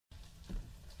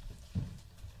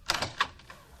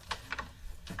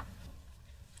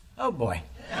Oh boy.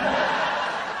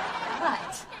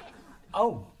 What?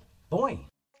 Oh boy.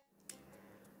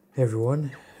 Hey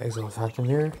everyone, Exile Phantom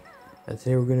here, and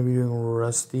today we're going to be doing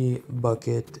Rusty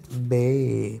Bucket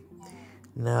Bay.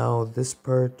 Now this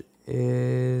part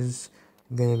is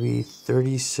going to be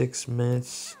 36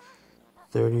 minutes,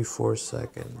 34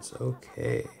 seconds.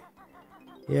 Okay.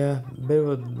 Yeah, a bit of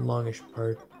a longish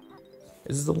part.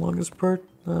 Is it the longest part?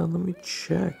 Let me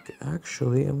check.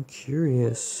 Actually, I'm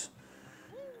curious.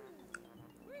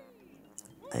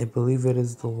 I believe it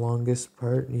is the longest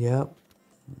part. Yep.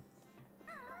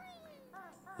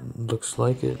 Looks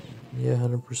like it. Yeah,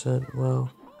 100%. Wow.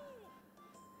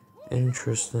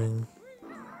 Interesting.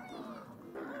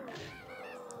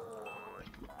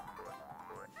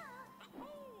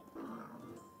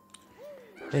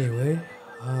 Anyway,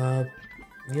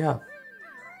 yeah.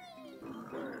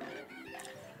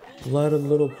 A lot of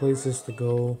little places to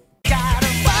go. Gotta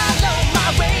follow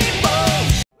my rainbow.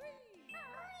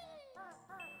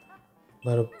 A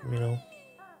lot of,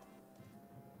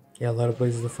 yeah, a lot of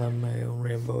places to find my own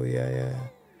rainbow. Yeah.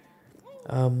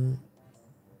 But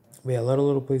yeah, a lot of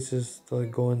little places to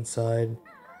like go inside,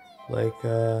 like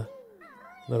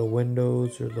little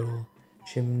windows or little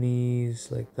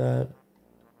chimneys like that,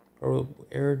 or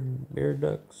air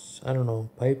ducts. I don't know,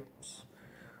 pipes,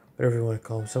 whatever you want to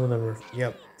call them. Some of them are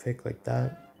fake like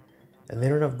that, and they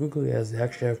don't have googly eyes. They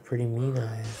actually have pretty mean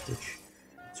eyes, which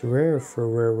it's rare for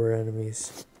rare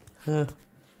enemies. Huh?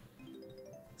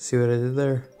 See what I did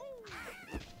there?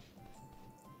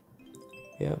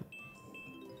 Yeah.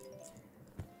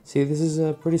 See, this is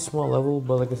a pretty small level,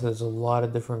 but like I said, there's a lot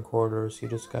of different corridors. You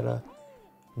just gotta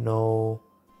know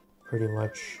pretty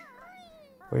much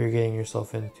what you're getting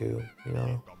yourself into, you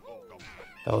know?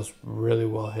 That was really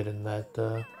well hidden, that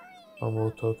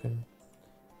lmaooo token.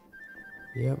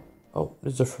 Yep. Oh,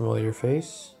 there's a familiar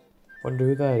face. Wonder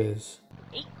who that is.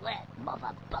 Eat that,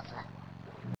 motherfucker.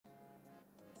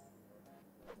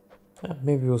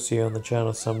 Maybe we'll see you on the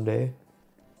channel someday.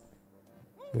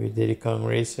 Maybe Diddy Kong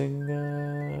Racing,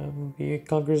 maybe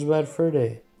Conquer's Bad Fur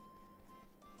Day.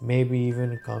 Maybe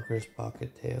even Conquer's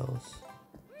Pocket Tales.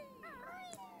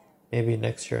 Maybe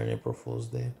next year on April Fool's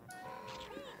Day.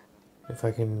 If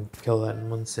I can kill that in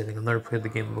one sitting. I've never played the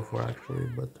game before actually,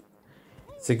 but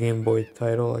it's a Game Boy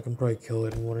title. I can probably kill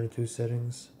it in 1 or 2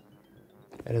 sittings.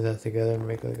 Edit that together and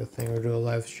make like a thing, or do a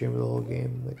live stream of the whole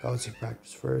game. Like obviously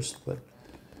practice first, but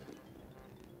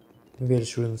maybe I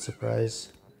just ruin the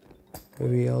surprise.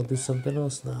 Maybe I'll do something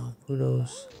else now. Who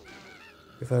knows?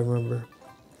 If I remember.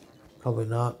 Probably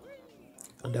not.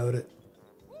 I doubt it.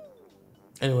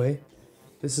 Anyway,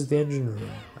 this is the engine room.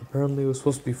 Apparently it was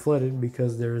supposed to be flooded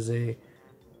because there's a...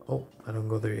 Oh, I don't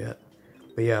go there yet.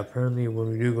 But yeah, apparently when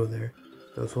we do go there,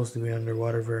 there was supposed to be an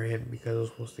underwater variant because it was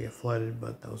supposed to get flooded,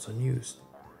 but that was unused.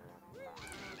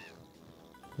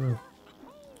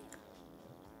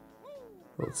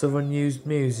 Lots of unused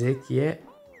music, yeah.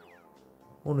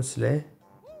 Honestly.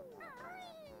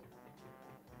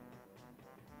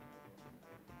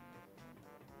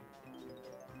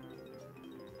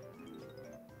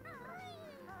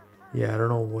 Yeah, I don't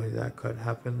know why that cut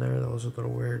happened there. That was a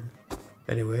little weird.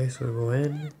 Anyway, so we go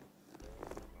in.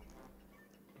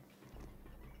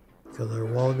 Kill our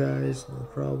wall guys, no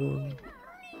problem.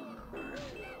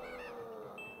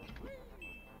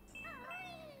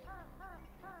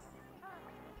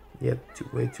 Yep,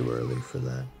 way too early for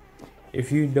that. If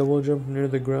you double jump near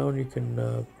the ground, you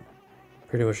can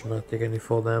pretty much not take any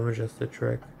full damage. That's the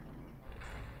trick.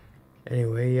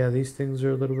 Anyway, yeah, these things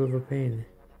are a little bit of a pain.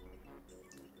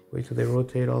 Wait till they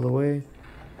rotate all the way.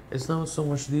 It's not so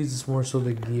much these, it's more so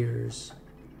the gears.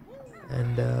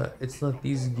 And it's not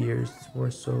these gears, it's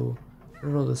more so, I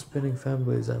don't know, the spinning fan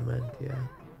blades I meant, yeah.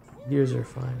 Gears are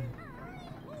fine.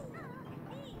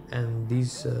 And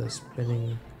these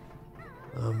spinning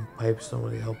pipes don't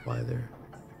really help either.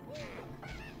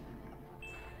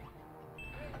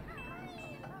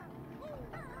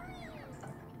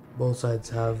 Both sides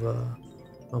have a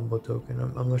lmaooo token.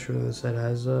 I'm not sure if this side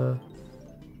has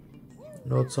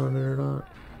notes on it or not.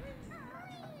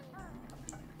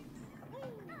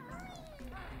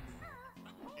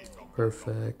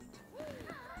 Perfect.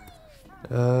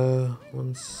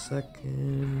 1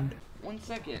 second. 1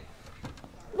 second.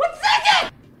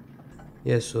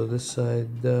 Yeah, so this side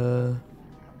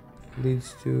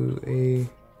leads to a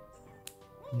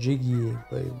jiggy,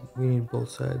 but we need both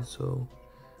sides, so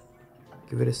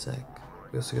give it a sec.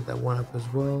 We also get that one up as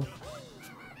well.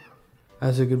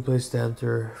 That's a good place to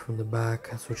enter from the back,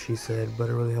 that's what she said, but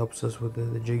it really helps us with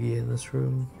the jiggy in this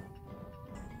room.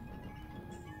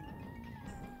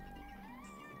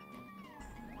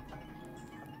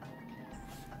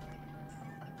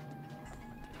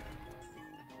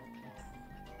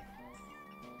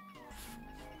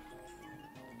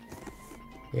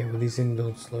 Yeah, but these things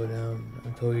don't slow down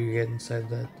until you get inside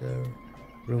that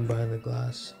room behind the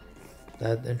glass.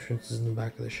 That entrance is in the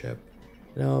back of the ship.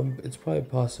 Now, it's probably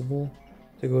possible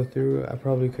to go through. I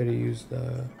probably could have used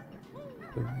the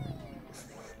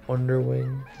Wonder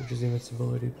Wing, which is the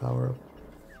invincibility power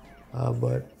up,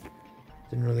 but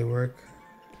didn't really work.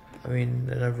 I mean,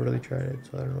 I never really tried it,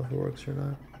 so I don't know if it works or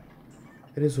not.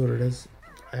 It is what it is,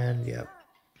 and yeah.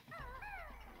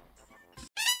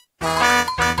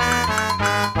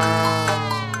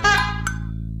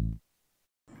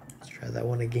 Let's try that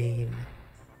one again.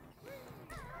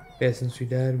 Yeah, since we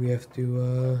died, we have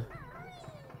to,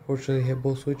 fortunately hit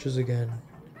both switches again,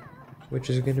 which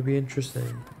is going to be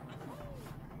interesting.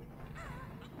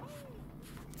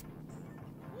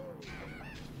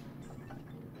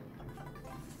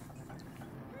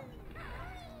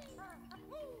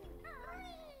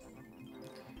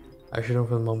 I should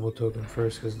open the Mumbo token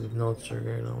first because the notes are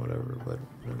going on whatever, but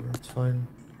whatever, it's fine.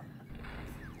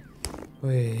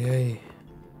 Wait, hey.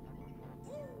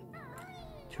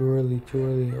 Too early.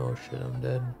 Oh shit, I'm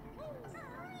dead.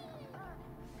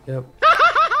 Yep.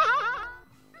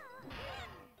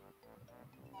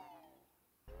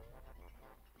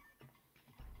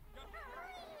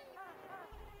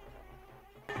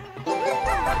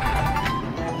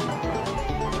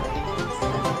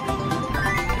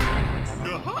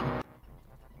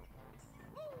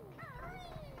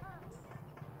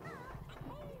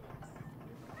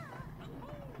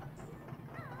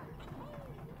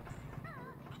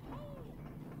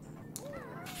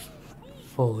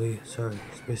 Holy, sorry,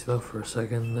 spaced out for a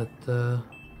second. That,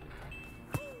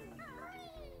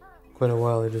 quite a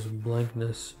while, just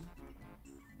blankness.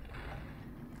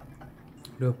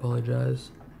 Do apologize.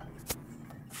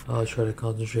 I'll try to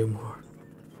concentrate more.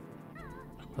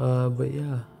 But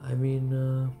yeah, I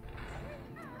mean,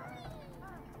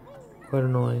 quite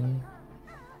annoying,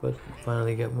 but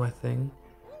finally get my thing.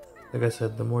 Like I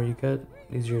said, the more you get,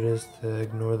 the easier it is to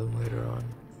ignore them later on.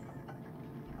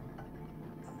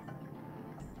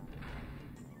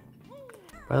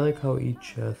 I like how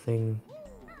each thing,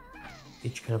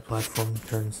 each kind of platform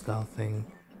turnstile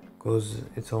thing goes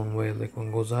its own way. Like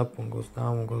one goes up, one goes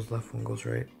down, one goes left, one goes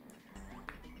right.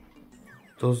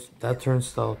 That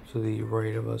turnstile to the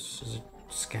right of us is a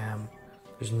scam.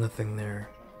 There's nothing there,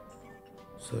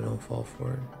 so don't fall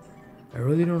for it. I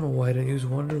really don't know why I didn't use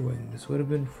Wonder Wing. This would have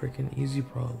been freaking easy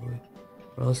probably,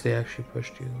 unless they actually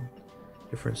pushed you.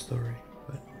 Different story,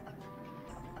 but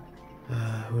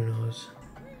who knows.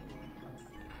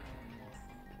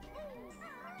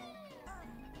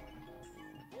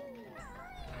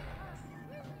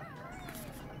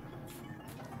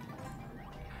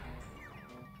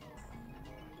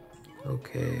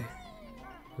 Okay,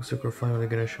 looks like we're finally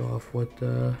gonna show off what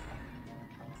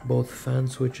both fan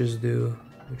switches do,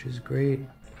 which is great.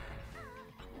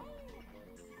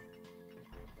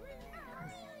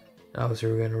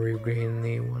 Obviously we're gonna regain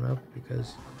the 1-up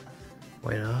because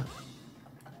why not?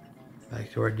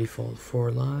 Back to our default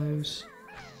 4 lives,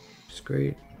 which is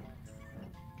great.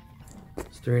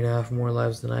 It's 3.5 more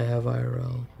lives than I have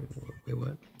IRL. Wait,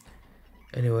 what?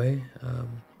 Anyway,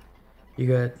 you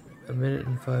got 1 minute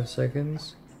and 5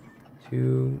 seconds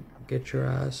to get your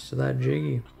ass to that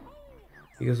Jiggy,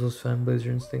 because those fan blades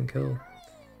are instant kill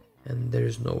and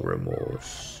there's no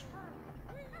remorse.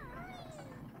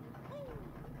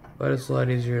 But it's a lot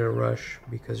easier to rush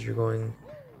because you're going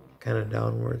kind of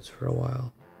downwards for a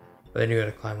while, but then you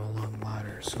gotta climb a long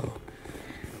ladder, so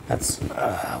that's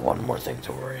one more thing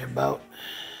to worry about.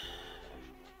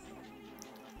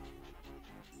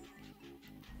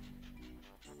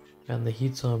 And the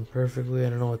heat's on perfectly. I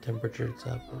don't know what temperature it's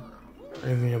at, but I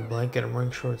don't even need a blanket. I'm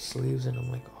wearing short sleeves and I'm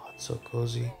like, oh, it's so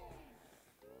cozy.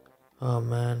 Oh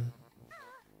man,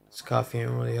 this coffee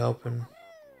ain't really helping.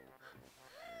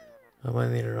 I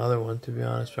might need another one, to be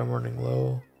honest. I'm running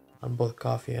low on both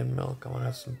coffee and milk. I want to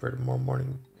have some for tomorrow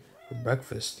morning for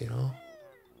breakfast, you know.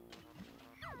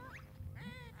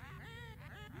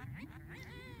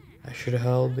 I should have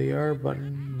held the R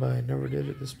button, but I never did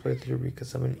it this playthrough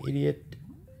because I'm an idiot.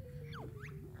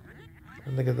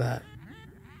 And look at that.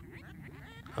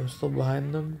 I'm still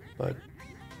behind them, but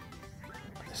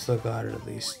I still got it at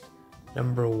least.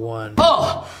 Number 1.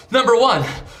 Oh, number 1.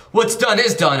 What's done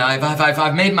is done.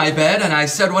 I've made my bed and I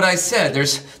said what I said.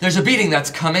 There's a beating that's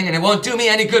coming and it won't do me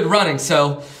any good running,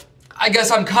 so I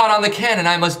guess I'm caught on the can and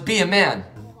I must be a man.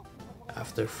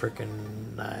 After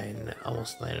frickin'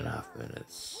 almost 9.5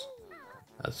 minutes.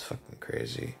 That's fucking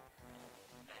crazy.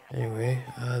 Anyway,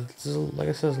 this is, like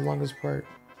I said, the longest part.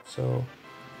 So,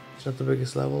 it's not the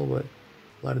biggest level, but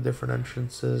a lot of different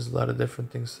entrances, a lot of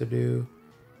different things to do.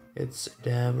 It's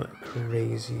damn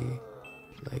crazy.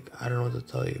 Like, I don't know what to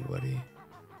tell you, buddy.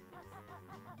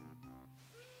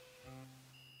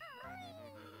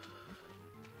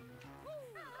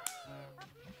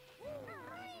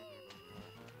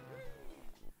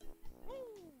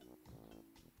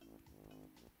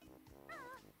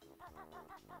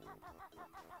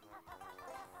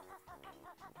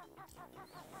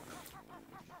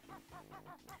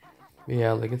 But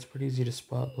yeah, like, it's pretty easy to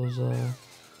spot those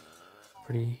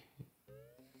pretty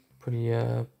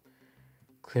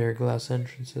clear glass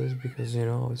entrances because, you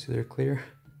know, obviously they're clear.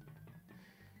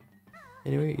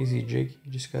 Anyway, easy jig.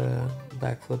 You just gotta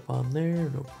backflip on there,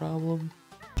 no problem.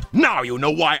 Now you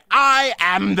know why I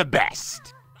am the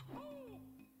best.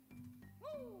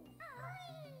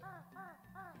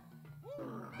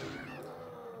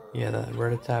 Yeah, that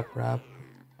red attack wrap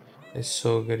is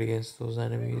so good against those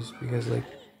enemies because, like,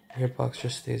 hitbox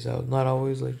just stays out. Not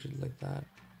always like that,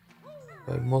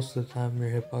 but most of the time your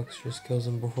hitbox just kills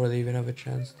them before they even have a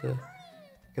chance to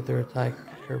get their attack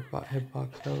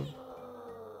hitbox out.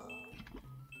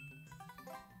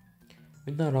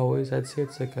 But not always. I'd say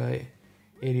it's like a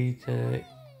 80 to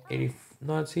 80.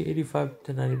 No, I'd say 85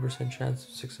 to 90% chance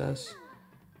of success.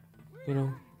 You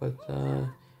know, but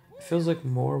it feels like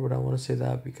more, but I want to say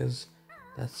that because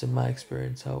that's in my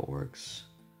experience how it works.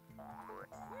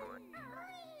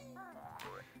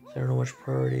 So I don't know how much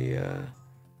priority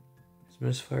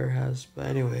Misfire has, but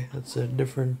anyway, that's a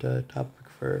different topic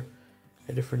for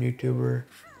a different YouTuber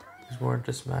who's more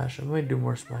into Smash. I might do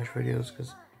more Smash videos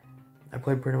because I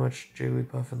play pretty much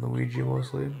Jigglypuff and Luigi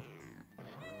mostly.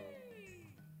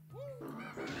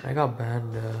 I got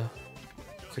banned,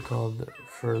 what's it called,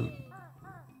 for,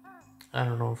 I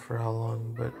don't know for how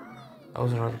long, but I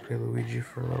wasn't allowed to play Luigi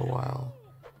for a little while.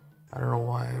 I don't know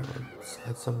why, it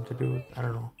had something to do with, I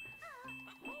don't know.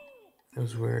 It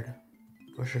was weird.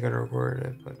 Wish I could have recorded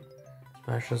it, but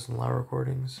Smash doesn't allow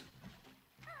recordings.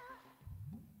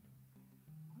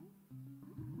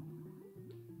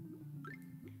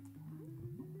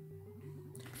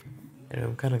 And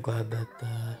I'm kind of glad that,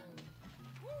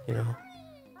 you know,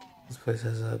 this place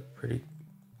has a pretty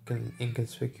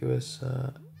inconspicuous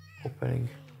opening.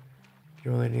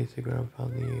 You only need to grab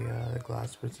on the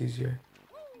glass, but it's easier.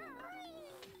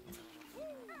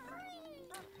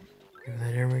 If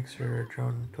that air makes her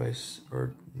drown twice,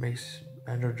 or makes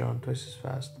Banjo drown twice as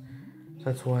fast. So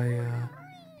that's why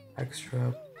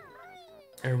extra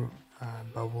air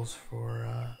bubbles for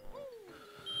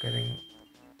getting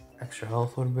extra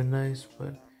health would have been nice,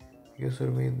 but I guess would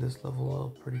have made this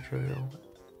level pretty trivial.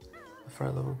 The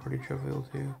fire level pretty trivial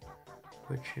too,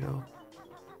 which, you know,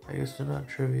 I guess they're not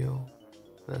trivial,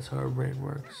 but that's how our brain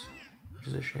works, which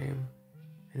is a shame.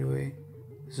 Anyway,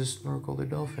 this is Snorkel the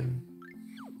Dolphin.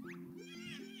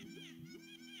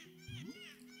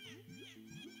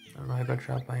 I don't know, I got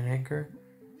trapped by an anchor,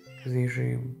 because they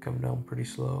usually come down pretty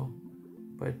slow,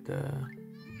 but,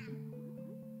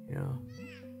 you know,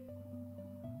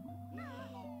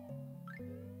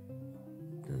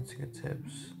 dancing at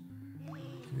tips.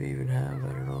 Do they even have,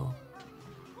 I don't know.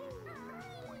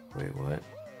 Wait, what?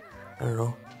 I don't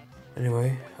know.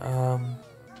 Anyway,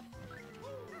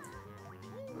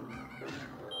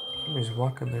 somebody's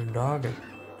walking their dog at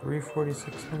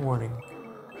 3:46 in the morning.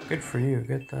 Good for you,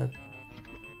 get that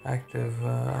active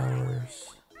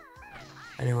hours.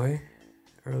 Anyway,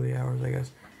 early hours, I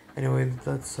guess. Anyway,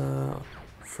 let's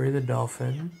free the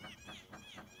dolphin,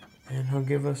 and he'll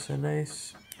give us a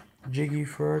nice jiggy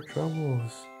for our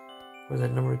troubles. Was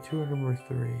that number 2 or number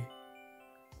 3?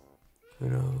 Who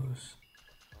knows?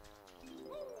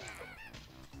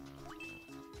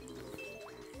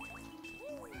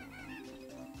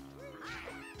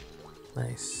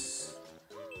 Nice.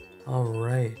 All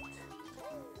right.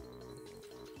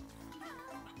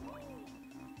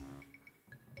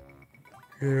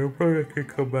 Yeah, probably could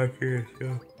come back here,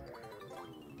 so.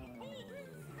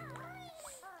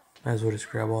 Might as well just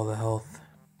grab all the health.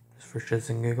 Just for shits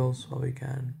and giggles while we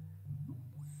can.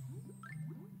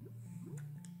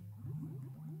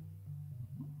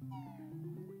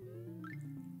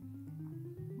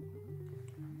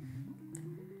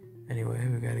 Anyway,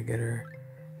 we gotta get our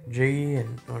jiggy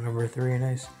and number 3,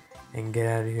 nice, and get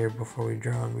out of here before we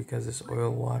drown because this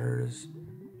oil water is,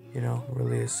 you know,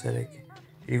 really acidic.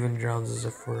 It even drowns us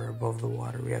if we're above the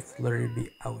water. We have to literally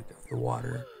be out of the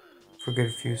water for a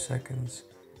good few seconds,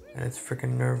 and it's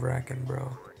freaking nerve-wracking,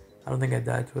 bro. I don't think I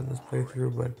died to it in this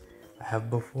playthrough, but I have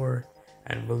before,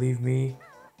 and believe me,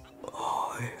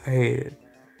 oh, I hate it.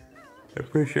 I'm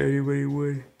pretty sure anybody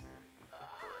would.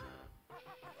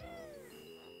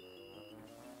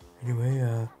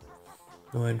 Anyway,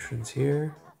 no entrance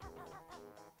here.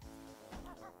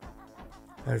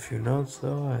 Got a few notes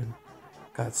though, and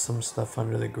Got some stuff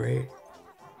under the grate.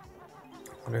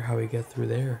 Wonder how we get through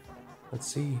there. Let's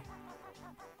see.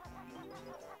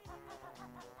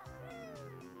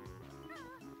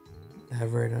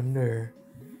 Have right under.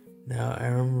 Now I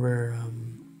remember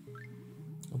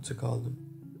what's it called?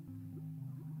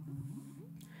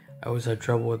 I always had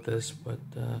trouble with this, but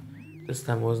this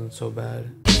time wasn't so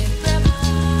bad.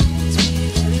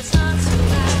 It's not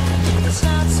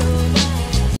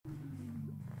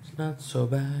so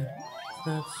bad. It's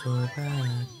not so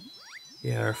bad.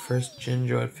 Yeah, our first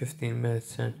Jinjo at 15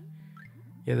 minutes in.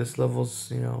 Yeah, this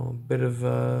level's, you know, a bit of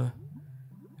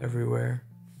everywhere.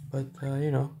 But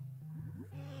you know,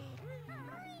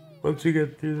 once you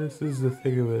get through this is the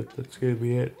thing of it. That's gonna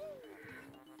be it.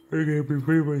 We're gonna be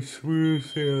pretty much smooth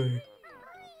sailing.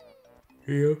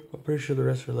 Yeah, I'm pretty sure the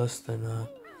rest are less than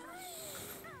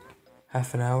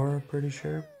half an hour, I'm pretty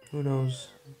sure. Who knows?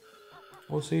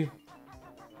 We'll see.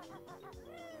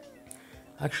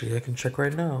 Actually, I can check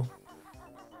right now.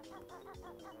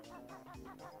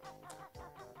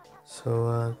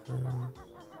 So,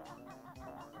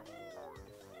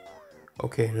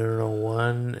 okay, no.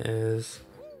 One is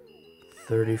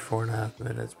 34.5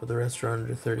 minutes, but the rest are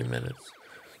under 30 minutes.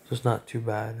 So it's not too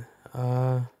bad.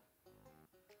 I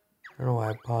don't know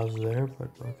why I paused there, but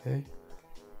okay.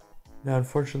 Now,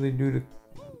 unfortunately, due to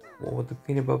with the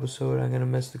cleanup episode, I'm gonna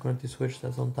miss the grunty switch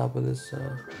that's on top of this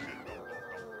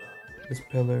this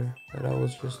pillar that I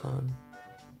was just on.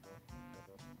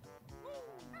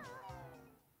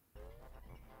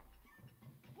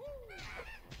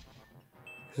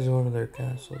 This is one of their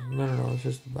castles. No, it's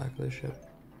just the back of the ship.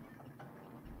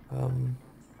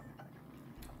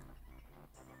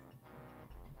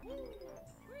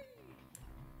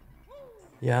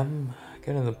 Yeah, I'm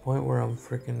getting to the point where I'm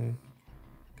freaking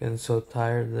getting so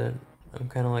tired that I'm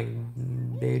kind of like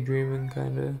daydreaming,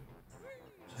 kind of.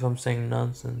 So if I'm saying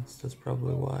nonsense, that's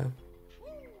probably why.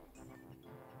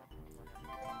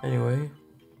 Anyway,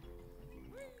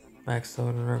 maxed out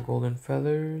on our golden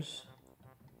feathers.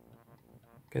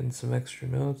 Getting some extra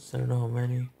notes. I don't know how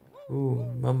many. Ooh,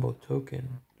 Mumbo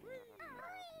token.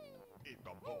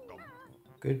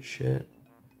 Good shit.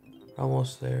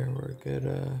 Almost there. We're a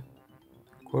good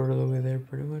quarter of the way there,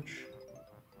 pretty much.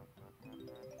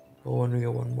 Well, when we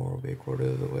get one more, we'll be a quarter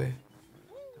of the way.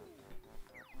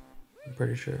 I'm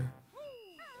pretty sure.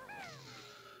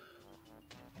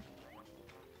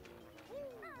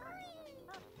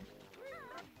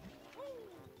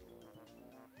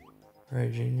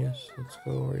 Alright, genius. Let's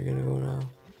go. Where are you gonna go now?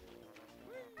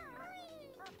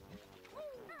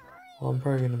 Well, I'm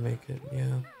probably gonna make it,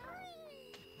 yeah.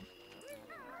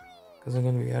 Because I'm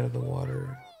gonna be out of the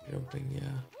water jumping,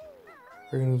 yeah.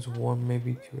 We're gonna lose one,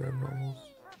 maybe two abnormals.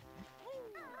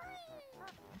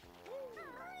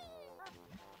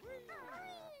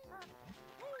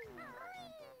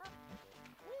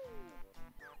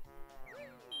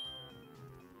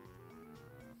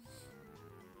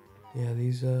 Yeah,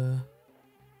 these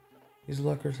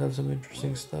lockers have some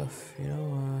interesting stuff, you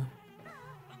know.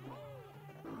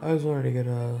 I always wanted to get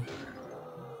a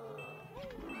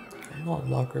not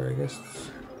locker, I guess it's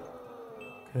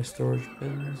kind of storage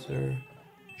bins or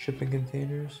shipping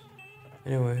containers.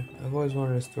 Anyway, I've always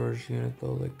wanted a storage unit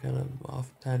though, like kind of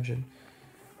off tangent.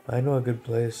 But I know a good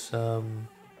place. I've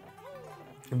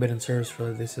been in service for,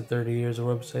 like, they said 30 years. The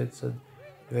website said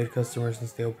they've had customers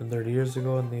since they opened 30 years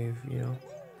ago, and they've, you know,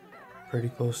 pretty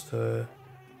close to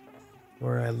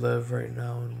where I live right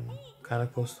now and kind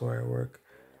of close to where I work.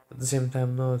 At the same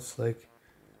time though, it's like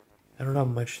I don't have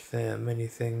many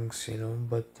things, you know,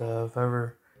 but if I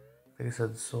ever, like I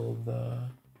said, sold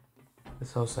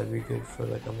this house, I'd be good for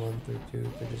like a month or two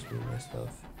to just move my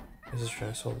stuff. I was just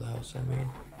trying to sell the house, I mean.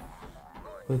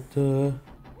 But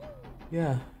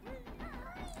yeah,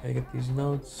 I get these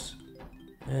notes,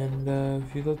 and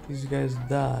if you let these guys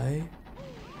die,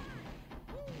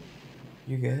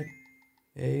 you get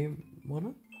a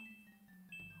 1-up?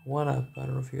 1-up. I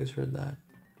don't know if you guys heard that.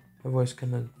 My voice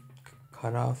kind of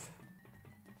cut off.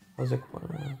 I was like, what?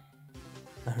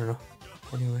 I don't know.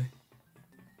 Anyway.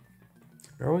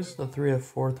 There always the 3 to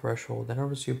 4 threshold. I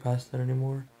never see you past that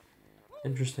anymore.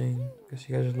 Interesting. Guess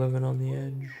you guys are living on the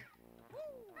edge.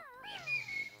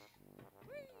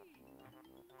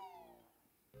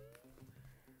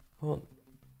 Well,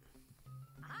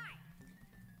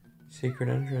 secret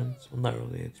entrance. Well, not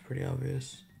really. It's pretty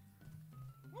obvious.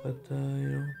 But, you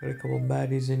know, got a couple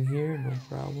baddies in here. No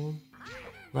problem.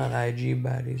 Not IG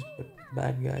baddies, but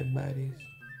bad guy baddies.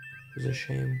 It's a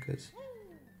shame, because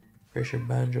pretty sure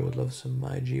Banjo would love some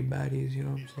IG baddies, you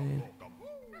know what I'm saying?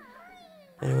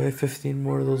 Anyway, 15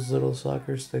 more of those little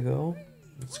suckers to go.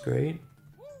 That's great.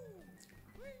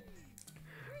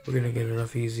 we're gonna get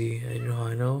enough easy. And you know how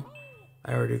I know?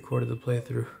 I already recorded the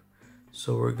playthrough,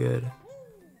 so we're good.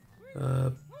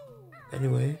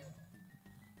 Anyway.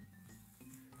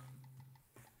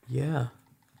 Yeah.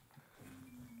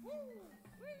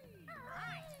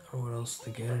 I don't know what else to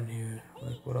get in here.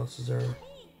 Like, what else is there?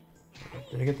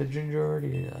 Did I get the ginger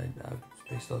already? I've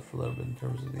spaced out for a little bit in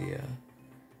terms of the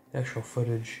actual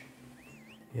footage.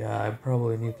 Yeah, I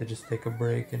probably need to just take a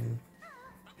break and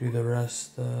do the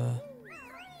rest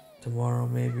tomorrow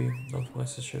maybe. If my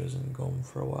sister isn't going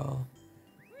for a while.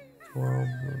 Tomorrow,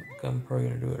 I'm probably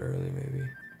gonna do it early maybe.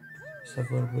 Just have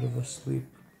a little bit of a sleep.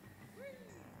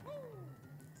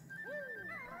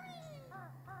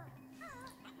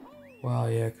 Wow,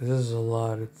 yeah, because this is a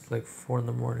lot. It's like 4 in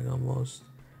the morning almost.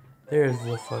 There's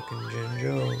the fucking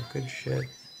Banjo. Good shit.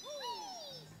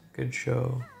 Good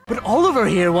show. But Oliver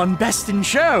here won Best in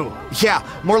Show. Yeah,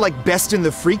 more like Best in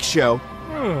the Freak Show.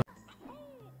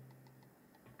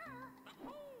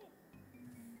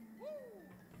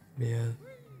 Yeah,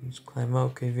 just climb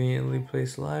out, conveniently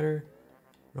place ladder.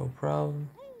 No problem.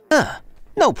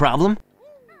 No problem.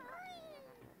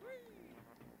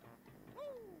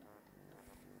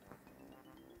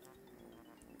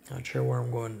 Not sure where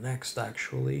I'm going next,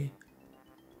 actually.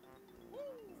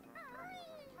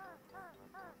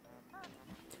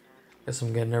 Guess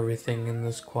I'm getting everything in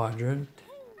this quadrant.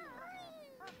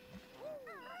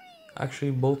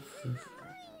 Actually, both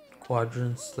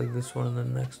quadrants, like this one and the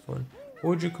next one.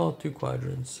 What would you call 2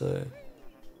 quadrants? I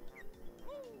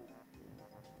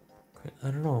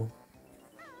don't know.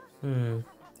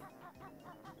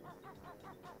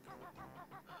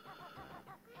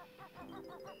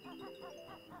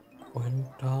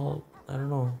 Quintal? I don't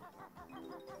know.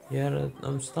 Yeah,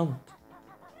 I'm stumped.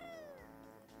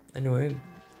 Anyway,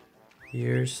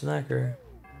 here's Snacker.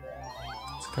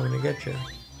 It's coming to get you.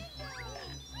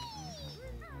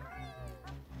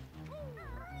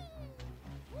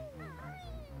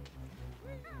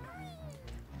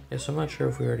 Yes, I'm not sure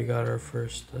if we already got our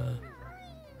first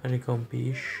honeycomb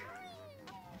piece.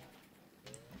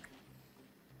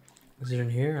 Is it in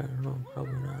here? I don't know.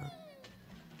 Probably not.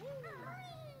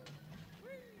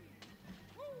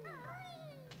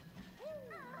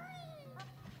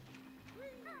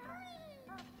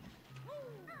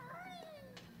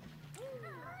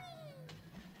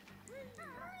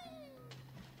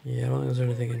 Yeah, I don't think there's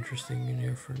anything interesting in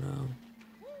here for now.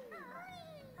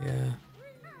 Yeah.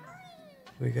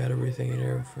 We got everything in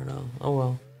here for now. Oh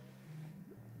well.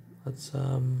 Let's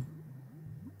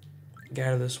get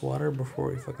out of this water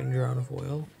before we fucking drown of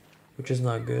oil. Which is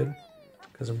not good.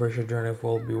 Because I'm pretty sure drowning of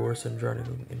oil will be worse than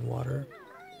drowning in water.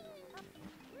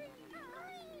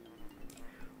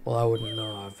 Well, I wouldn't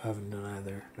know. I haven't done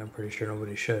either. I'm pretty sure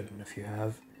nobody should. And if you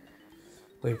have,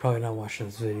 well, you're probably not watching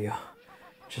this video.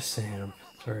 Just saying. I'm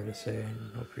sorry to say.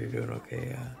 I hope you're doing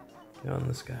okay. On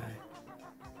this guy.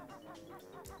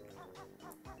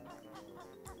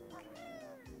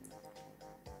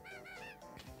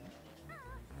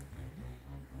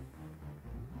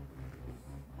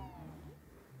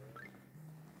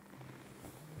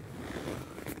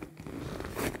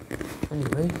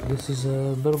 Anyway, this is a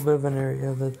little bit of an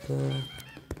area that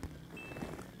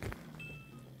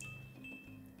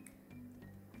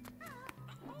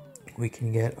we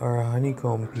can get our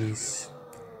honeycomb piece.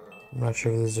 I'm not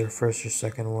sure if this is our first or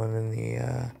second one in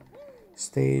the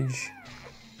stage,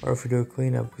 or if we do a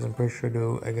cleanup, because I'm pretty sure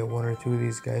I get 1 or 2 of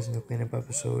these guys in the cleanup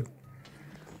episode.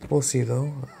 We'll see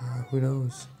though. Who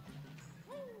knows?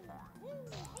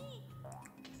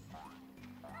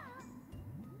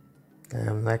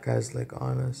 Damn, that guy's like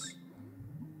on us.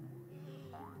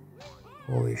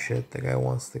 Holy shit, the guy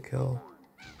wants to kill.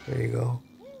 There you go.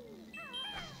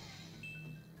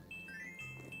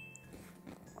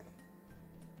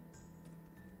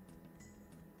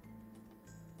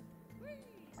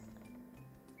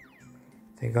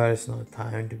 Thank God it's not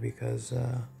timed because,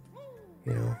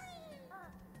 you know.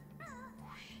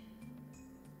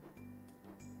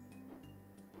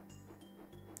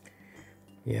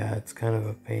 Yeah, it's kind of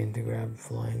a pain to grab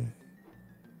flying.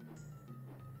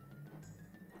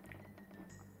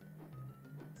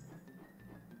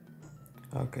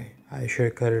 Okay, I should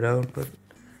have cut it out, but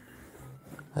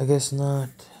I guess not.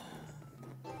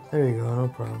 There you go, no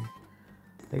problem.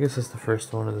 I guess that's the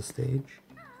first one of the stage.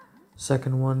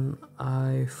 Second one,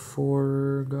 I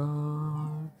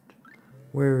forgot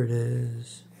where it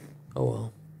is. Oh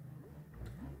well.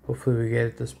 Hopefully we get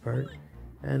it this part.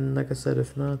 And like I said,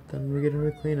 if not, then we're getting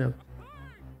the cleanup.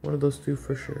 One of those 2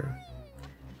 for sure.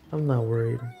 I'm not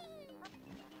worried.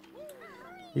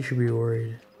 You should be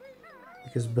worried.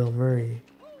 Because Bill Murray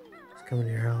is coming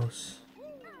to your house.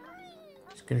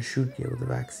 He's gonna shoot you with the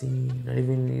vaccine. He's not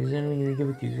even gonna give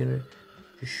it to you. He's gonna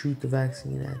just shoot the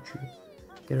vaccine at you.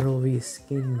 Get it all over your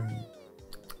skin.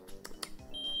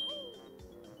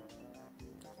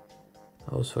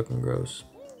 That was fucking gross.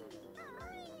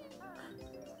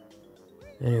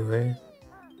 Anyway,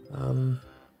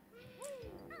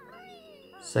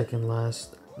 second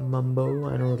last Mumbo.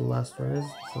 I know where the last one is.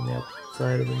 It's on the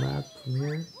outside of the map from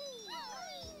here.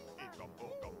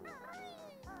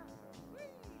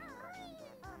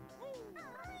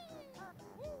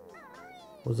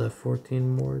 Was that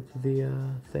 14 more to the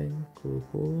thing?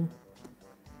 Cool.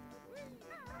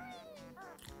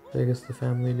 I guess the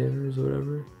family dinners or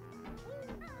whatever.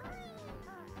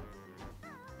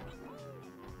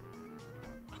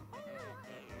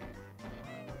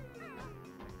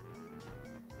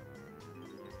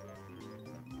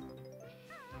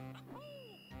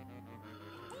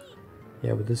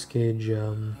 Yeah, with this cage,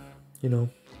 you know,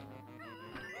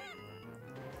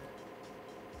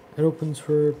 it opens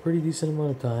for a pretty decent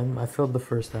amount of time. I failed the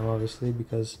first time, obviously,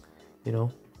 because, you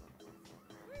know,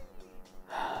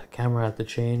 the camera had to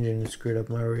change and it screwed up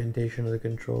my orientation of the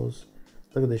controls.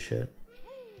 Look at this shit.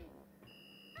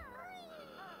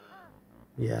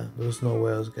 Yeah, there's no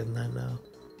way I was getting that now.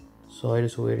 So I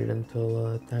just waited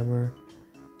until timer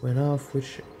went off,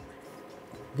 which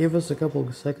gave us a couple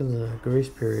of seconds of grace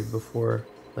period before,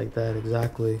 like that,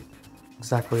 exactly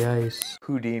ice.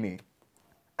 Houdini.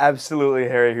 Absolutely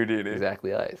Harry Houdini.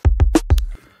 Exactly ice.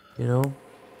 You know?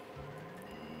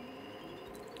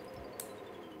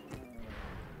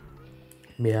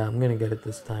 Yeah, I'm gonna get it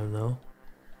this time though.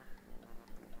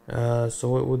 So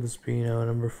what would this be now?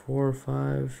 Number 4 or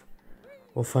 5?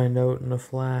 We'll find out in a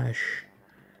flash.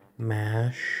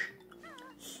 Mash.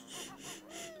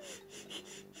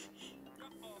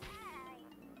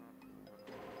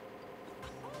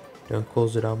 Don't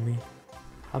close it on me.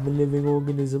 I'm a living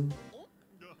organism.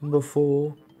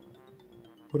 Before.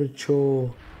 What a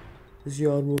chore. This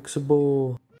yard work's a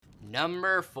bore.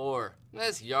 Number 4.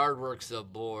 This yard work's a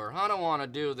bore. I don't want to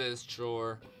do this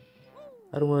chore.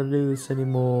 I don't want to do this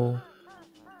anymore.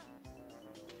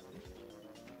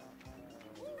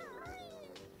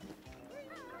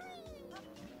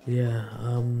 Yeah,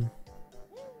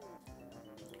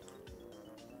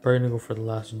 probably gonna go for the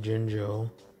last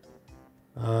Jinjo.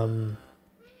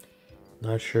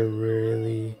 Not sure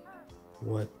really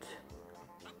what,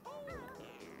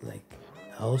 like,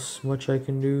 else much I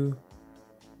can do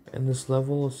in this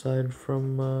level aside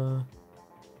from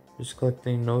just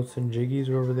collecting notes and jiggies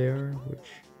wherever they are, which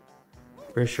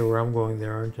pretty sure where I'm going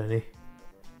there aren't any.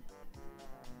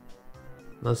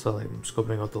 Unless I, like, I'm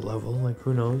scoping out the level, like,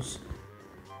 who knows.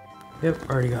 Yep,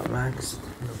 already got maxed,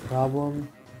 no problem.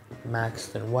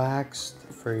 Maxed and waxed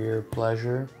for your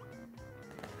pleasure.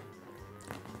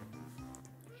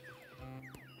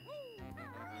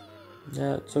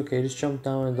 Yeah, it's okay, just jump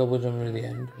down and double jump to the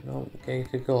end. No, okay,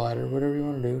 kick a ladder, whatever you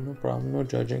want to do, no problem, no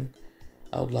judging.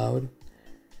 Out loud.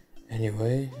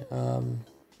 Anyway,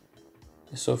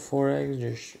 so 4 eggs,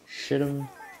 just shit them,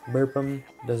 burp them,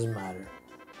 doesn't matter.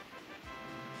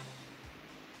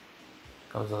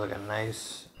 Comes with like a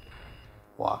nice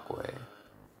walkway.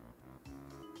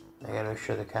 I gotta make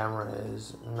sure the camera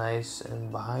is nice and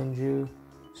behind you,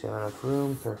 so you have enough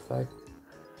room, perfect.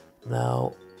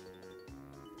 Now,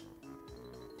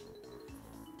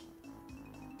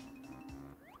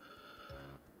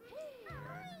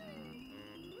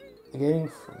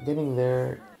 getting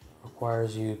there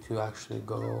requires you to actually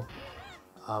go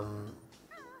on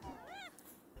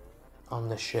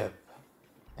the ship.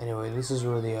 Anyway, this is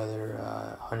where the other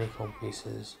honeycomb piece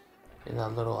is, in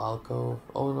that little alcove.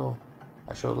 Oh no,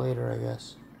 I showed later, I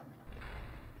guess.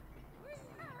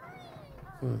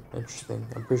 Interesting.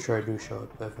 I'm pretty sure I do show it,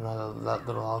 but if not, that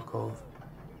little alcove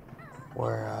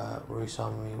where you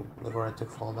saw me, like where I took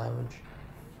fall damage,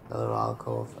 that little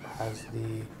alcove has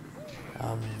the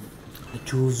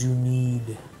tools you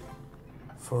need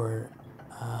for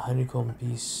a honeycomb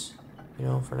piece, you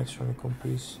know, for an extra honeycomb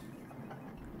piece.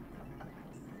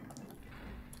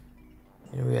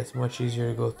 Anyway, it's much easier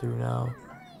to go through now.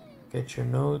 Get your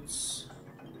notes.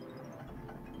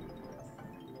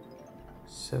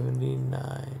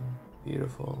 79.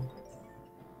 Beautiful.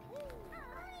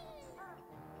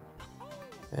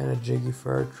 And a jiggy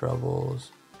for our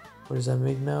troubles. What does that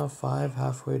make now? 5,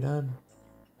 halfway done.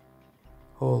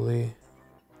 Holy.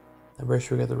 I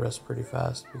bet we get the rest pretty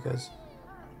fast because,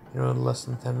 you know, in less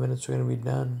than 10 minutes we're gonna be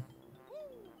done.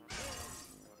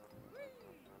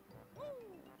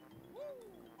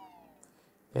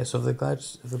 Yeah, so if the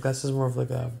glass is more of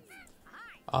like a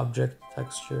object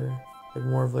texture, like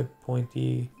more of like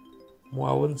pointy, more,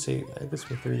 I wouldn't say, I guess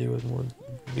for 3D would more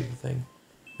be the thing.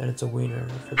 then it's a wiener.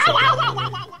 If it's a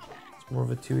drawing, it's more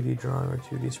of a 2D drawing or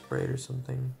 2D sprite or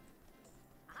something.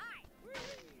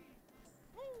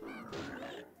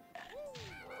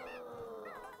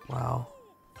 Wow.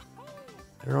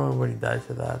 I don't know when anybody died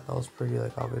to that. That was pretty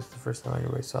like obvious the first time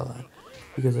anybody saw that.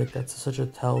 Because like that's such a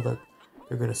tell that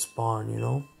they're gonna spawn, you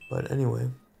know? But anyway.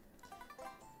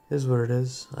 It is what it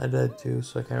is. I died too,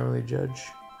 so I can't really judge.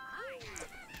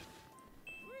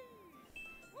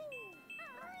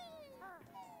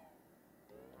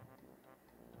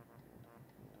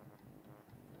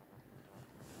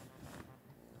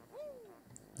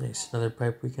 Nice, another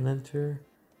pipe we can enter.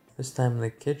 This time in the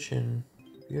kitchen.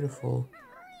 Beautiful.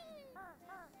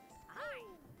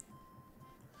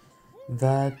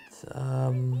 That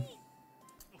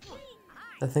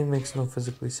thing makes no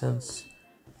physical sense.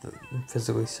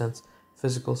 Physical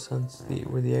sense.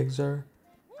 Where the eggs are.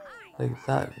 Like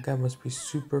that guy must be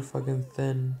super fucking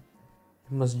thin.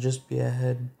 He must just be a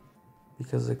head.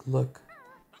 Because like look.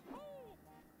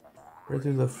 Right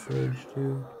through the fridge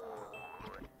too.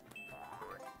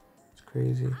 It's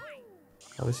crazy.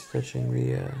 Obviously touching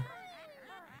the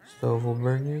stove will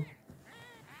burn you.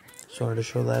 Just wanted to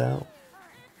show that out.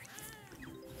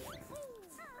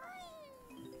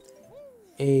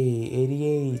 Hey,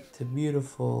 88,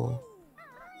 beautiful.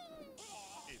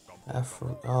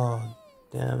 Oh,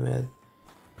 damn it.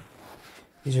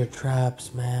 These are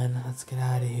traps, man. Let's get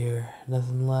out of here.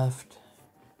 Nothing left.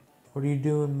 What are you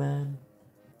doing, man?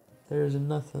 There's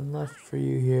nothing left for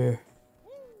you here.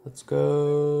 Let's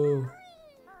go.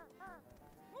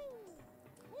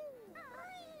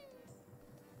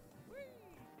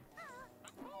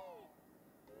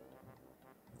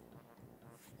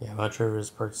 Yeah, I'm not sure if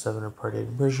it's part 7 or part 8.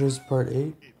 I'm pretty sure it's part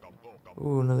 8.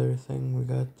 Ooh, another thing. We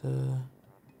got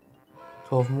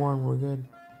 12 more and we're good.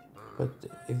 But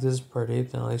if this is part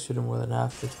 8, then at least we did more than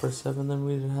half. If it's part 7, then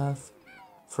we did half.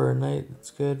 For a night, it's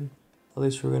good. At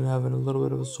least we're going to have a little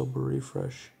bit of a sober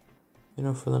refresh. You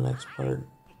know, for the next part.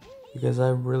 Because I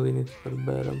really need to go to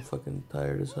bed. I'm fucking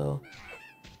tired as hell.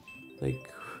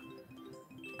 Like,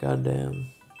 goddamn.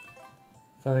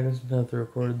 Finally got some time to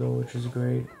record though, which is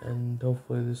great, and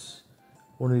hopefully this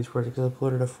one of these projects is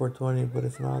uploaded at 420. But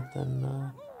if not,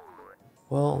 then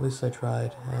well, at least I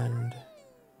tried, and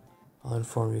I'll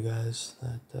inform you guys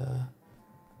that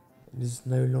it is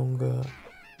no longer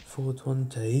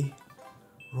 420.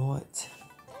 Right.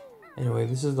 Anyway,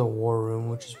 this is the war room,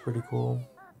 which is pretty cool.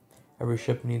 Every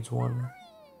ship needs one.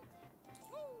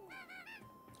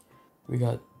 We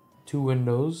got 2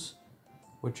 windows,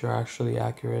 which are actually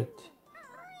accurate.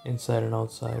 Inside and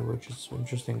outside, which is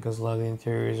interesting because a lot of the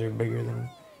interiors are bigger than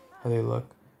how they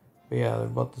look. But yeah, they're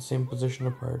about the same position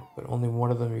apart, but only one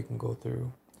of them you can go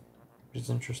through, which is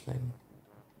interesting.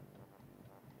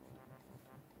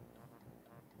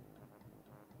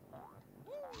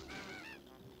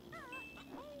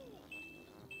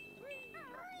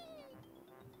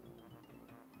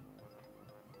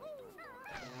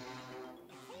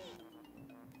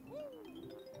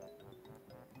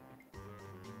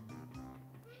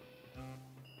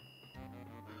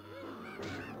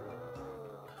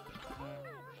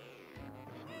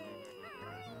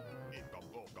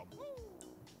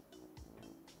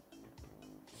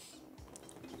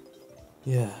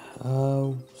 Yeah,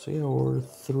 so yeah, we're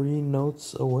 3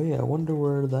 notes away. I wonder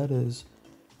where that is.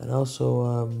 And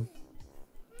also,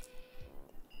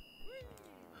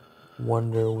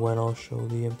 wonder when I'll show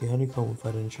the empty honeycomb if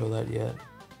I didn't show that yet.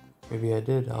 Maybe I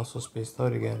did. I also spaced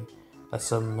out again. That's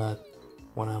something that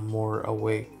when I'm more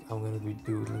awake, I'm gonna be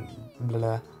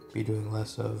doing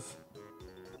less of.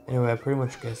 Anyway, I pretty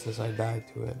much guessed this. I died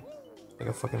to it. Like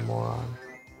a fucking moron.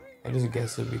 I just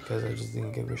guessed it because I just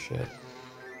didn't give a shit.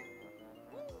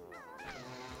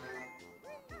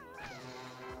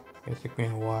 It took me a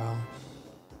while.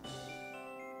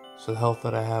 So the health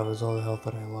that I have is all the health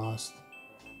that I lost.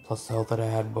 Plus the health that I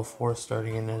had before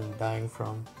starting and then dying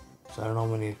from. So I don't know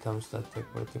how many attempts that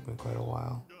took, but it took me quite a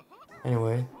while.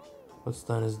 Anyway, what's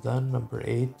done is done. Number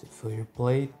 8, fill your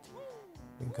plate.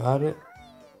 You got it.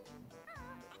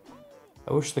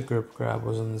 I wish the grip grab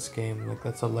was in this game. Like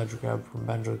that's a ledge grab from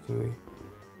Banjo Kazooie.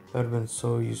 That would have been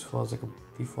so useful as like a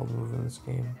default move in this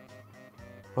game.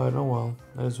 But oh well,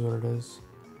 that is what it is.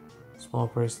 Small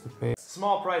price to pay.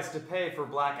 Small price to pay for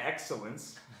black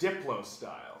excellence, Diplo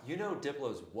style. You know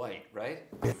Diplo's white, right?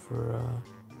 For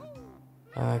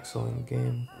an excellent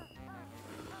game.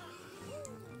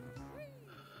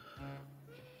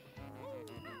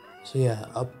 So yeah,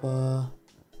 up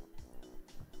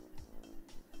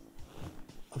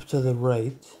to the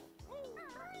right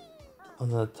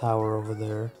on the tower over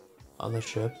there on the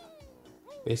ship,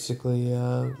 basically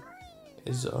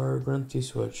is our grunty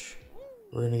switch.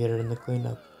 we're gonna get it in the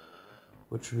cleanup,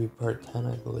 which would be part 10,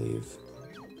 I believe.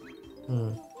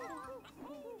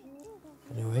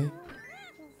 Anyway,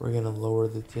 we're gonna lower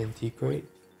the TNT crate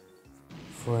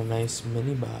for a nice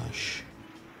mini bosh.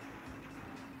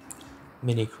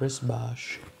 Mini Chris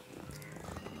Bosh.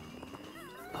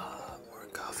 More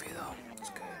coffee though. It's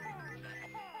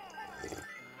good.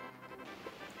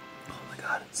 Oh my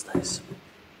god, it's nice.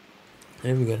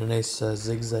 And we got a nice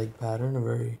zigzag pattern, a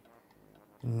very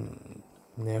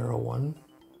narrow one.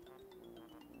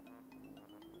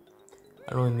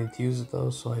 I don't really need to use it though,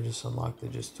 so I just unlocked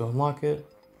it just to unlock it.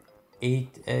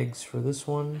 8 eggs for this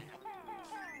one.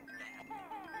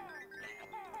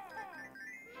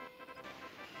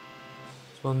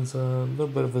 This one's a little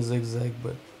bit of a zigzag,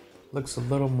 but looks a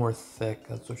little more thick.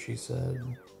 That's what she said.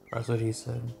 Or that's what he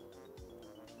said.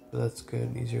 So that's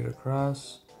good. Easier to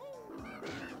cross.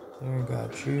 There,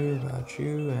 got you,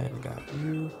 and got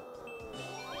you.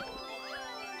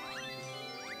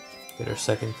 Get our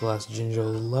second to last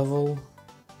Jinjo level.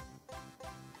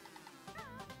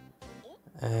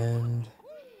 And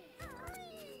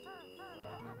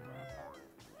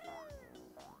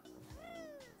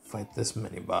fight this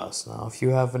mini boss. Now, if you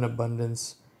have an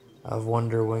abundance of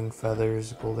Wonder Wing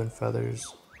feathers, golden feathers,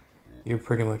 you're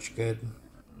pretty much good.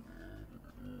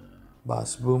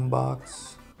 Boss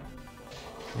Boombox.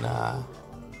 Nah.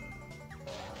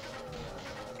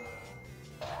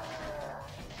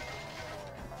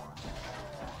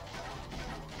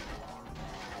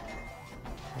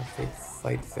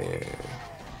 Fight fair.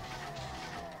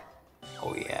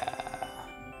 Oh yeah.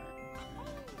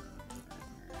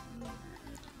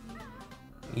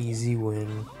 Easy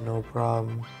win, no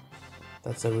problem.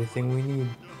 That's everything we need.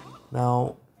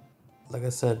 Now, like I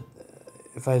said,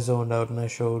 if I zoned out and I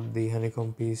showed the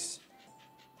honeycomb piece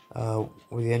where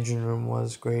the engine room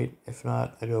was, great. If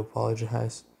not, I do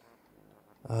apologize.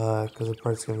 Because the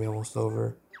part's gonna be almost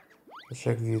over. Let's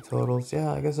check view totals.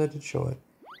 Yeah, I guess I did show it.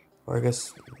 Or I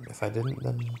guess if I didn't,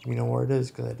 then you know where it is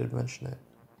because I did mention it.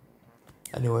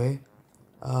 Anyway,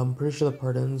 I'm pretty sure the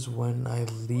part ends when I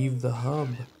leave the hub.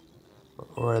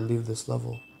 Or I leave this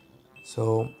level.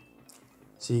 So,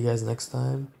 see you guys next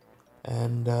time.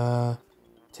 And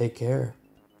take care.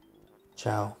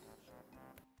 Ciao.